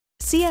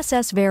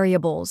CSS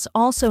variables,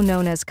 also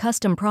known as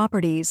custom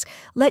properties,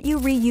 let you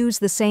reuse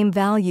the same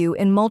value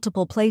in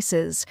multiple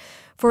places.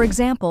 For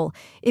example,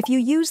 if you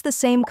use the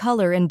same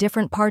color in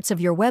different parts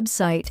of your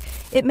website,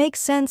 it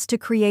makes sense to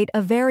create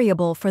a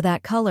variable for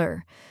that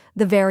color.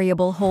 The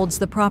variable holds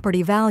the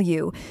property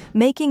value,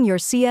 making your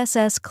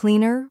CSS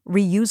cleaner,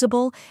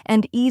 reusable,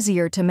 and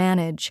easier to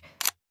manage.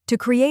 To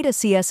create a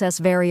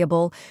CSS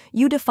variable,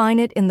 you define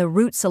it in the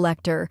root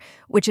selector,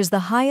 which is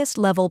the highest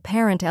level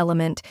parent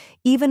element,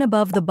 even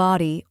above the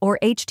body or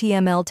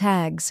HTML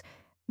tags.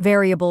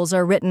 Variables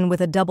are written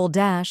with a double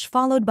dash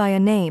followed by a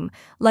name,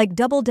 like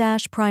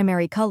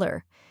 _primary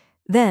color.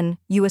 Then,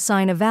 you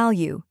assign a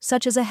value,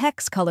 such as a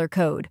hex color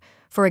code.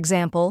 For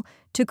example,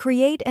 to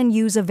create and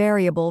use a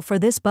variable for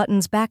this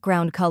button's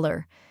background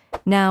color.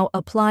 Now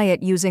apply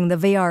it using the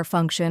var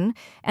function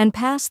and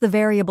pass the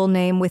variable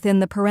name within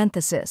the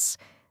parenthesis.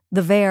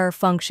 The var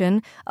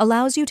function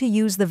allows you to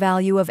use the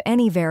value of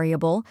any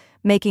variable,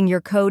 making your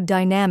code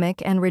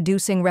dynamic and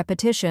reducing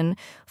repetition,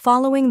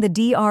 following the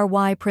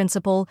DRY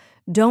principle,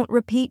 don't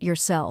repeat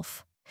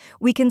yourself.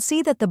 We can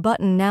see that the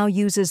button now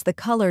uses the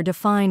color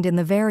defined in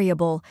the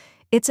variable.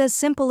 It's as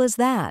simple as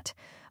that.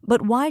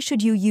 But why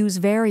should you use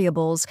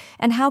variables,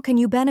 and how can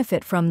you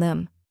benefit from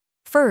them?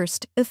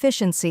 First,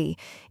 efficiency.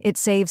 It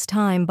saves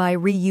time by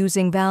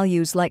reusing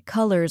values like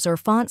colors or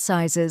font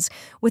sizes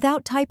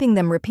without typing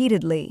them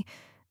repeatedly.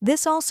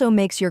 This also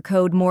makes your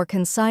code more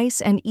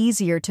concise and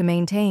easier to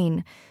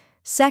maintain.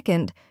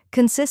 Second,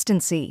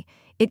 consistency.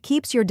 It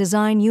keeps your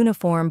design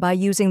uniform by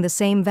using the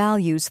same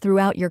values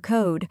throughout your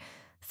code.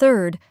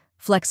 Third,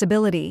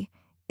 flexibility.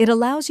 It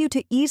allows you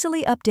to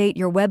easily update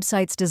your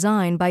website's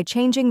design by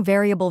changing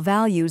variable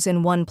values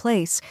in one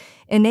place,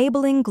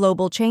 enabling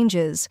global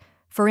changes.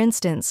 For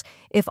instance,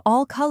 if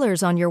all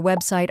colors on your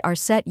website are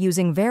set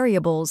using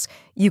variables,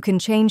 you can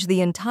change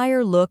the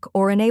entire look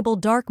or enable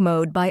dark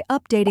mode by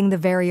updating the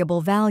variable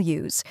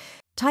values.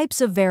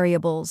 Types of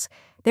variables.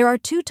 There are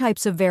two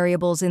types of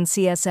variables in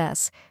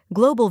CSS: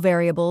 global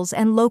variables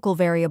and local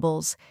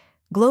variables.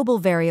 Global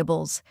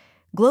variables.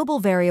 Global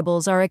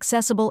variables are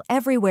accessible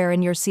everywhere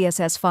in your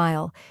CSS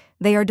file.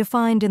 They are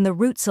defined in the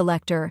root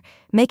selector,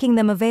 making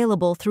them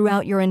available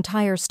throughout your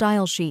entire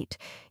style sheet.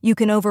 You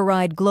can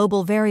override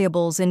global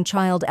variables in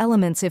child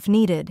elements if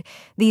needed.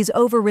 These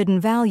overridden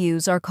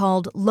values are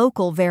called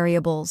local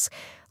variables.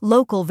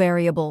 Local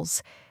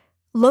variables.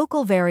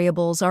 Local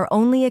variables are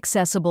only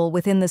accessible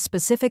within the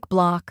specific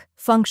block,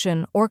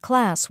 function, or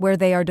class where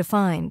they are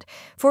defined.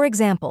 For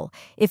example,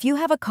 if you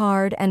have a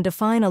card and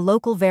define a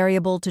local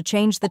variable to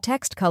change the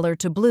text color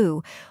to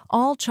blue,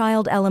 all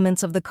child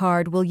elements of the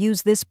card will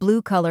use this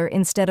blue color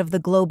instead of the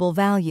global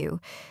value.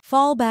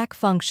 Fallback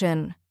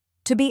function.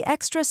 To be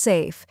extra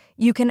safe,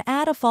 you can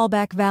add a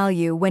fallback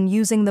value when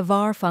using the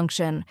var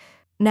function.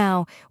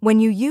 Now, when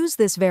you use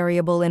this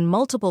variable in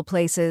multiple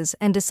places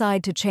and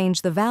decide to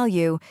change the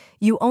value,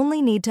 you only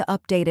need to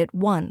update it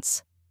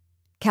once.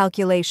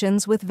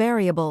 Calculations with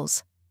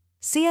variables.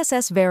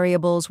 CSS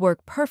variables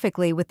work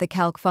perfectly with the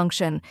calc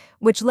function,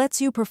 which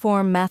lets you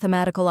perform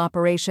mathematical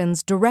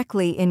operations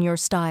directly in your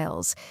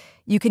styles.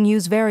 You can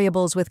use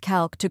variables with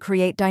calc to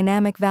create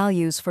dynamic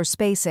values for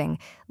spacing,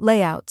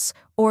 layouts,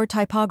 or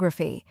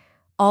typography.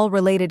 All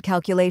related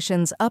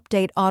calculations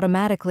update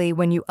automatically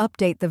when you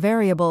update the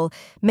variable,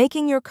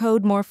 making your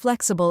code more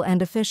flexible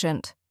and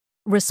efficient.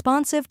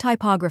 Responsive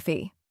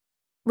typography.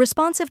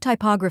 Responsive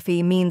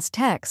typography means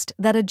text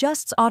that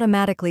adjusts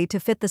automatically to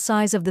fit the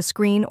size of the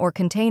screen or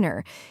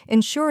container,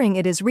 ensuring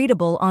it is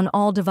readable on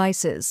all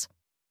devices.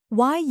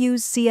 Why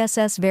use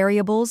CSS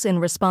variables in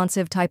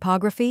responsive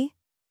typography?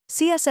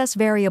 CSS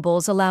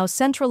variables allow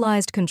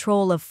centralized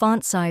control of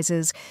font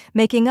sizes,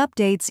 making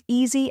updates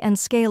easy and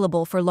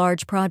scalable for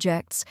large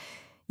projects.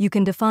 You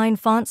can define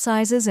font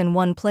sizes in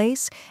one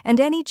place, and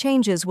any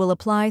changes will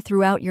apply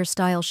throughout your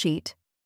style sheet.